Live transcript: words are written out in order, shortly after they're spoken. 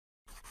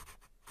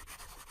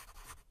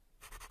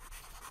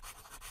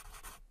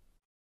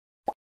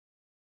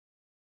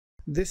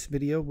This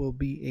video will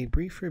be a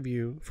brief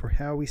review for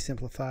how we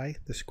simplify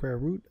the square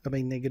root of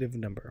a negative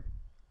number.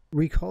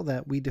 Recall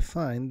that we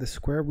defined the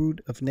square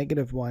root of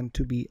 -1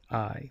 to be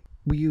I.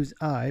 We use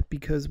I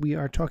because we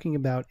are talking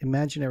about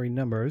imaginary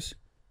numbers.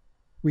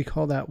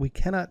 Recall that we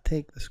cannot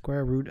take the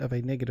square root of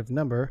a negative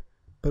number,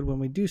 but when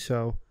we do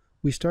so,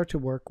 we start to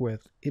work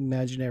with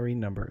imaginary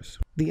numbers.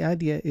 The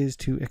idea is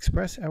to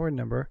express our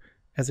number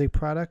as a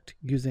product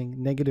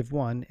using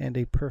 -1 and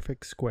a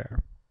perfect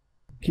square.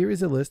 Here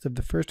is a list of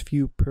the first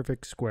few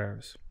perfect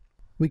squares.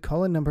 We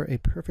call a number a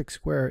perfect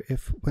square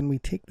if, when we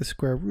take the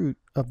square root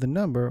of the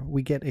number,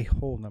 we get a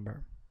whole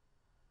number.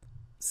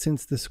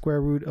 Since the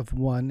square root of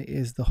 1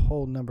 is the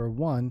whole number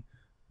 1,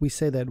 we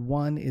say that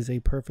 1 is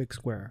a perfect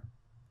square.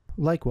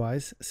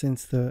 Likewise,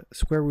 since the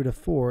square root of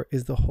 4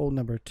 is the whole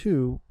number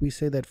 2, we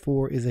say that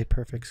 4 is a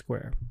perfect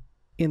square.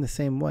 In the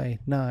same way,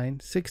 9,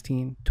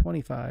 16,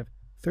 25,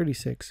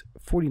 36,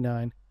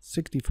 49,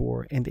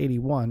 64, and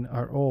 81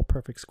 are all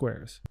perfect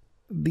squares.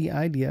 The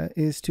idea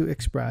is to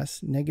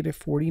express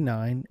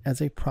 -49 as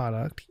a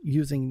product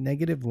using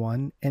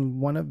 -1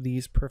 and one of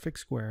these perfect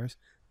squares.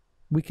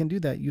 We can do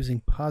that using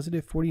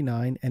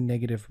 +49 and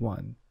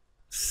 -1,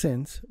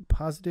 since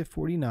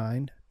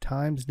 +49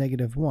 times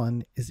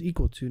 -1 is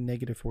equal to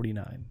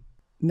 -49.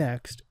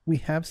 Next, we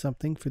have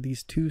something for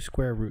these two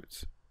square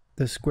roots.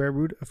 The square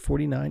root of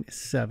 49 is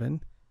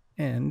 7,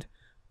 and,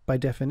 by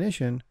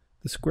definition,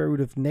 the square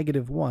root of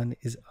 -1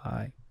 is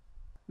I.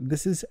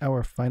 This is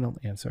our final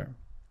answer.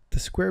 The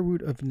square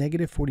root of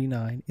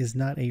 -49 is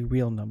not a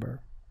real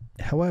number.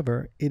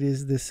 However, it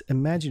is this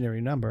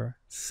imaginary number,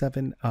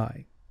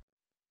 7i.